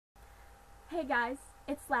Hey guys,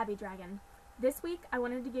 it's LabbyDragon. This week I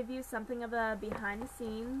wanted to give you something of a behind the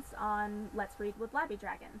scenes on Let's Read with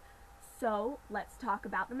LabbyDragon. So let's talk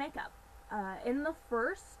about the makeup. In the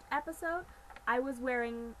first episode, I was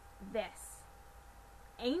wearing this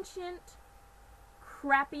ancient,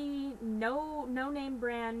 crappy, no name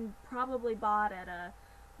brand, probably bought at a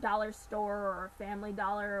dollar store or Family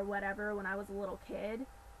Dollar or whatever when I was a little kid,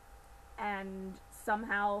 and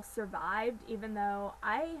somehow survived, even though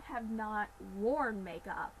I have not worn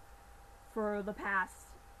makeup for the past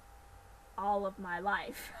all of my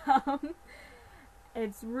life.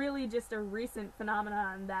 It's really just a recent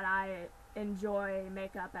phenomenon that I enjoy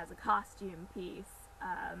makeup as a costume piece.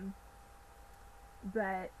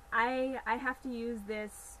 But I have to use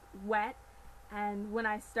this wet, and when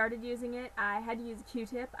I started using it, I had to use a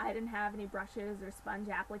Q-tip. I didn't have any brushes or sponge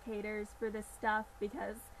applicators for this stuff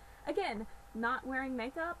because, again, not wearing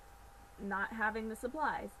makeup, not having the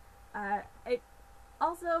supplies. It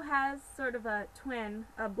also has sort of a twin,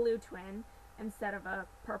 a blue twin, instead of a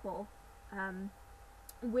purple,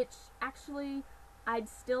 which actually I'd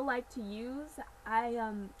still like to use. I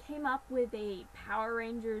came up with a Power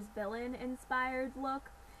Rangers villain inspired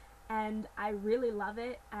look, and I really love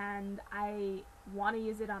it, and I want to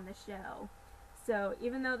use it on the show. So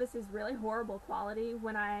even though this is really horrible quality,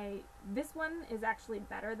 this one is actually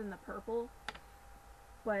better than the purple,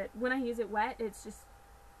 but when I use it wet, it's just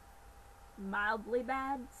mildly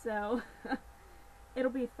bad, so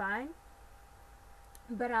it'll be fine.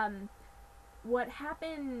 But what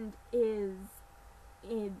happened is,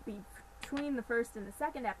 between the first and the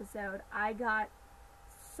second episode, I got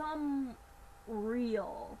some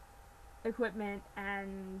real equipment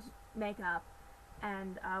and makeup,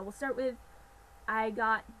 and we'll start with, I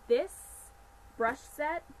got this brush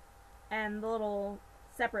set and the little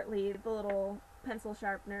pencil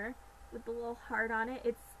sharpener with the little heart on it.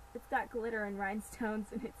 It's got glitter and rhinestones,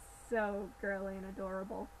 and it's so girly and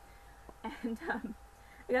adorable. And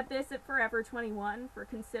I got this at Forever 21 for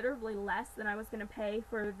considerably less than I was going to pay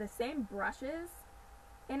for the same brushes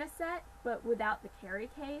in a set, but without the carry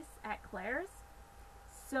case at Claire's.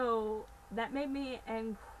 So that made me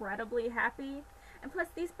incredibly happy. And plus,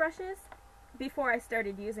 these brushes, before I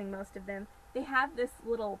started using most of them, they have this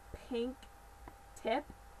little pink tip,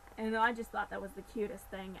 and I just thought that was the cutest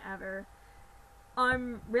thing ever.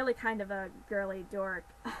 I'm really kind of a girly dork.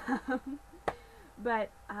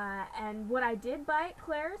 But, and what I did buy at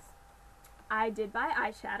Claire's, I did buy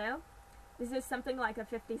eyeshadow. This is something like a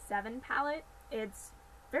 57 palette. It's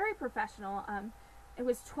very professional. It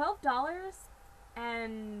was $12,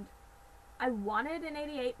 and I wanted an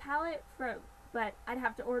 88 palette, but I'd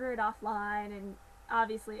have to order it offline, and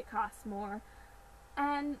obviously it costs more.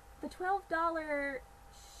 And the $12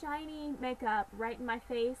 shiny makeup right in my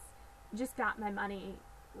face just got my money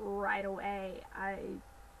right away. I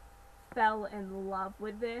fell in love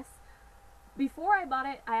with this. Before I bought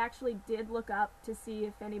it, I actually did look up to see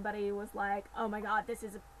if anybody was like, oh my god, this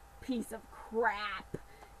is a piece of crap,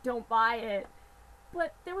 don't buy it.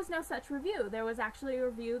 But there was no such review. There was actually a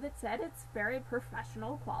review that said it's very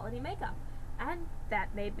professional quality makeup. And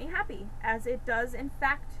that made me happy, as it does in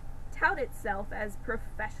fact tout itself as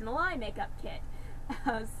professional eye makeup kit.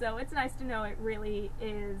 So it's nice to know it really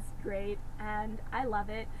is great, and I love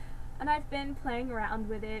it. And I've been playing around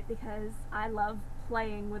with it because I love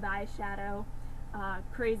playing with eyeshadow.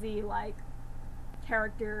 Crazy, like,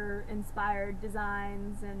 character-inspired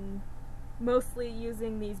designs, and mostly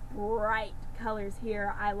using these bright colors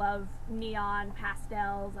here. I love neon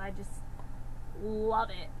pastels. I just love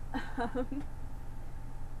it.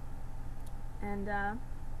 And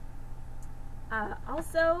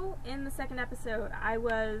also, in the second episode, I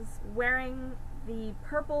was wearing the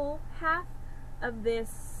purple half of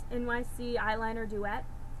this NYC eyeliner duet,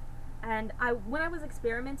 and when I was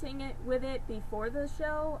experimenting with it before the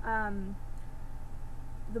show,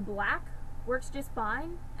 the black works just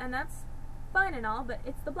fine, and that's fine and all, but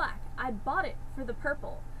it's the black. I bought it for the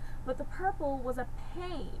purple, but the purple was a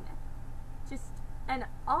pain, just an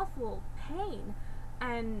awful pain,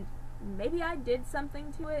 and maybe I did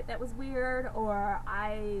something to it that was weird, or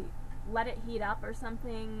I let it heat up or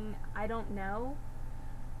something, I don't know.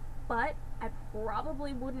 But I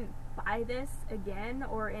probably wouldn't buy this again,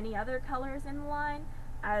 or any other colors in the line.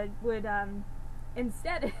 I would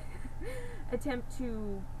instead attempt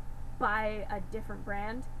to buy a different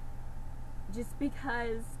brand, just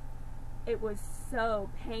because it was so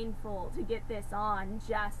painful to get this on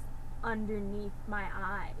just underneath my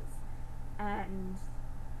eyes, and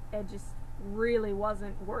it just really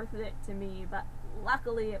wasn't worth it to me. But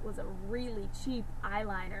luckily it was a really cheap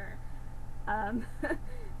eyeliner,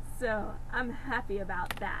 so I'm happy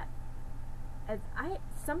about that.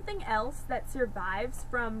 something else that survives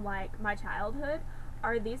from like my childhood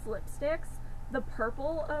are these lipsticks. The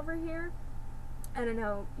purple over here, I don't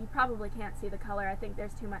know, you probably can't see the color, I think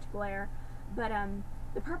there's too much glare, but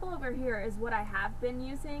the purple over here is what I have been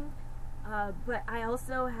using, but I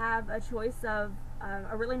also have a choice of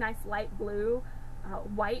a really nice light blue,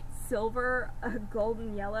 white, silver, a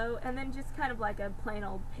golden yellow, and then just kind of like a plain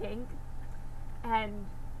old pink. And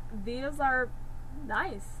these are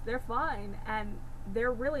nice, they're fine, and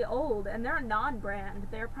they're really old, and they're a non-brand.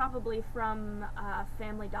 They're probably from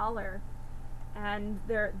Family Dollar, and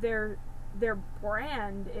their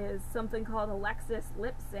brand is something called Alexis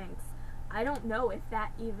Lip Syncs. I don't know if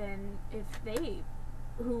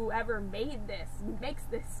whoever made this makes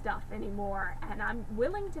this stuff anymore, and I'm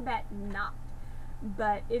willing to bet not.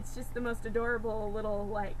 But it's just the most adorable little,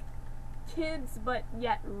 like, kids but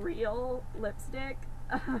yet real lipstick,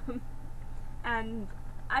 and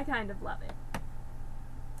I kind of love it.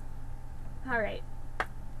 Alright,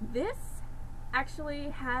 this actually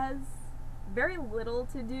has very little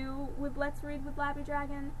to do with Let's Read with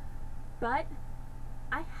LabbyDragon, but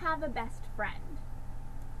I have a best friend.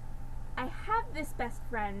 I have this best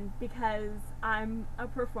friend because I'm a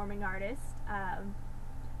performing artist.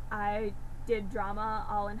 I did drama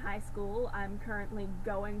all in high school. I'm currently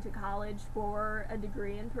going to college for a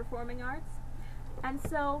degree in performing arts. And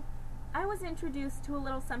so I was introduced to a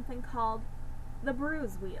little something called the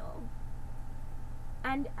Bruise Wheel.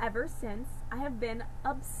 And ever since, I have been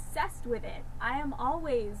obsessed with it. I am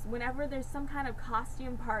always, whenever there's some kind of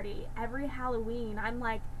costume party, every Halloween, I'm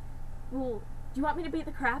like, well, do you want me to beat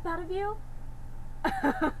the crap out of you?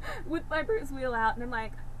 With my Bruise Wheel out, and I'm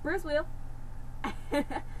like, Bruise Wheel.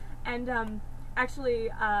 And actually,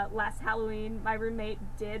 last Halloween, my roommate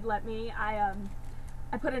did let me. I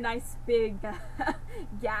put a nice big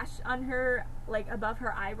gash on her, like above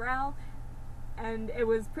her eyebrow, and it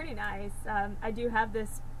was pretty nice. I do have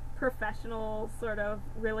this professional, sort of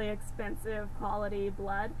really expensive quality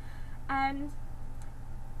blood, and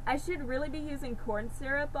I should really be using corn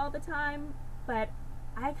syrup all the time, but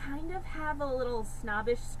I kind of have a little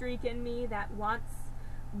snobbish streak in me that wants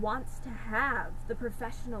to have the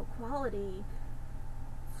professional quality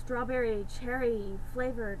strawberry cherry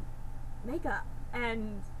flavored makeup,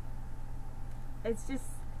 and it's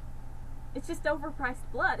just overpriced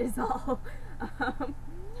blood is all.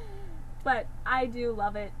 But I do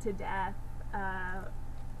love it to death.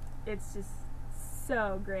 It's just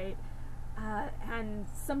so great. And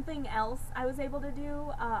something else I was able to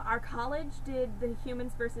do, our college did the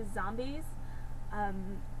Humans versus Zombies,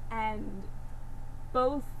 and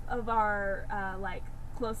both of our like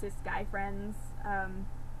closest guy friends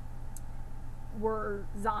were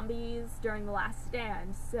zombies during the last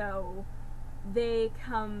stand, so they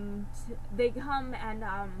come and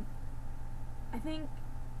I think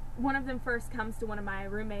one of them first comes to one of my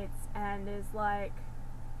roommates and is like,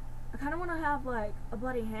 I kind of want to have like a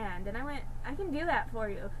bloody hand, and I went, I can do that for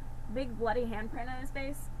you. Big bloody handprint on his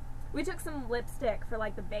face. We took some lipstick for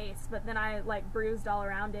like the base, but then I like bruised all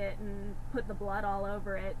around it and put the blood all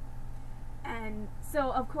over it. And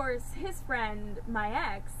so of course his friend, my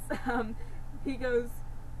ex, he goes,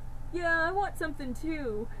 yeah, I want something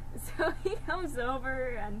too. So he comes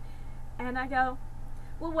over and I go,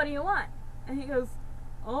 well, what do you want? And he goes,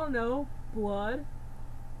 oh no, blood.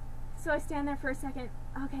 So I stand there for a second,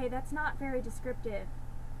 okay, that's not very descriptive.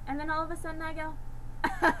 And then all of a sudden I go,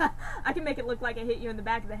 I can make it look like I hit you in the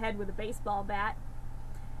back of the head with a baseball bat.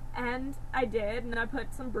 And I did, and I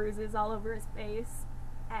put some bruises all over his face,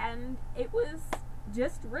 and it was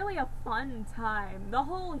just really a fun time. The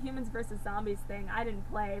whole Humans versus Zombies thing, I didn't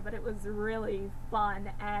play, but it was really fun,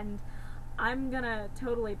 and I'm gonna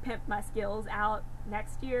totally pimp my skills out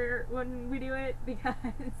next year when we do it, because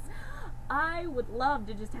I would love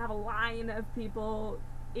to just have a line of people,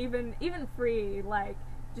 even free, like,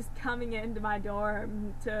 just coming into my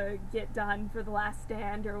dorm to get done for the last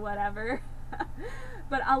stand or whatever.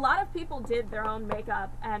 But a lot of people did their own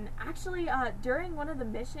makeup, and actually during one of the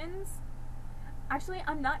missions, actually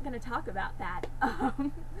I'm not going to talk about that,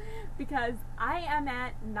 because I am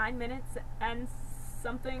at 9 minutes and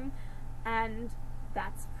something, and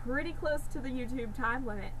that's pretty close to the YouTube time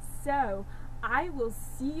limit. So I will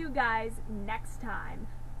see you guys next time.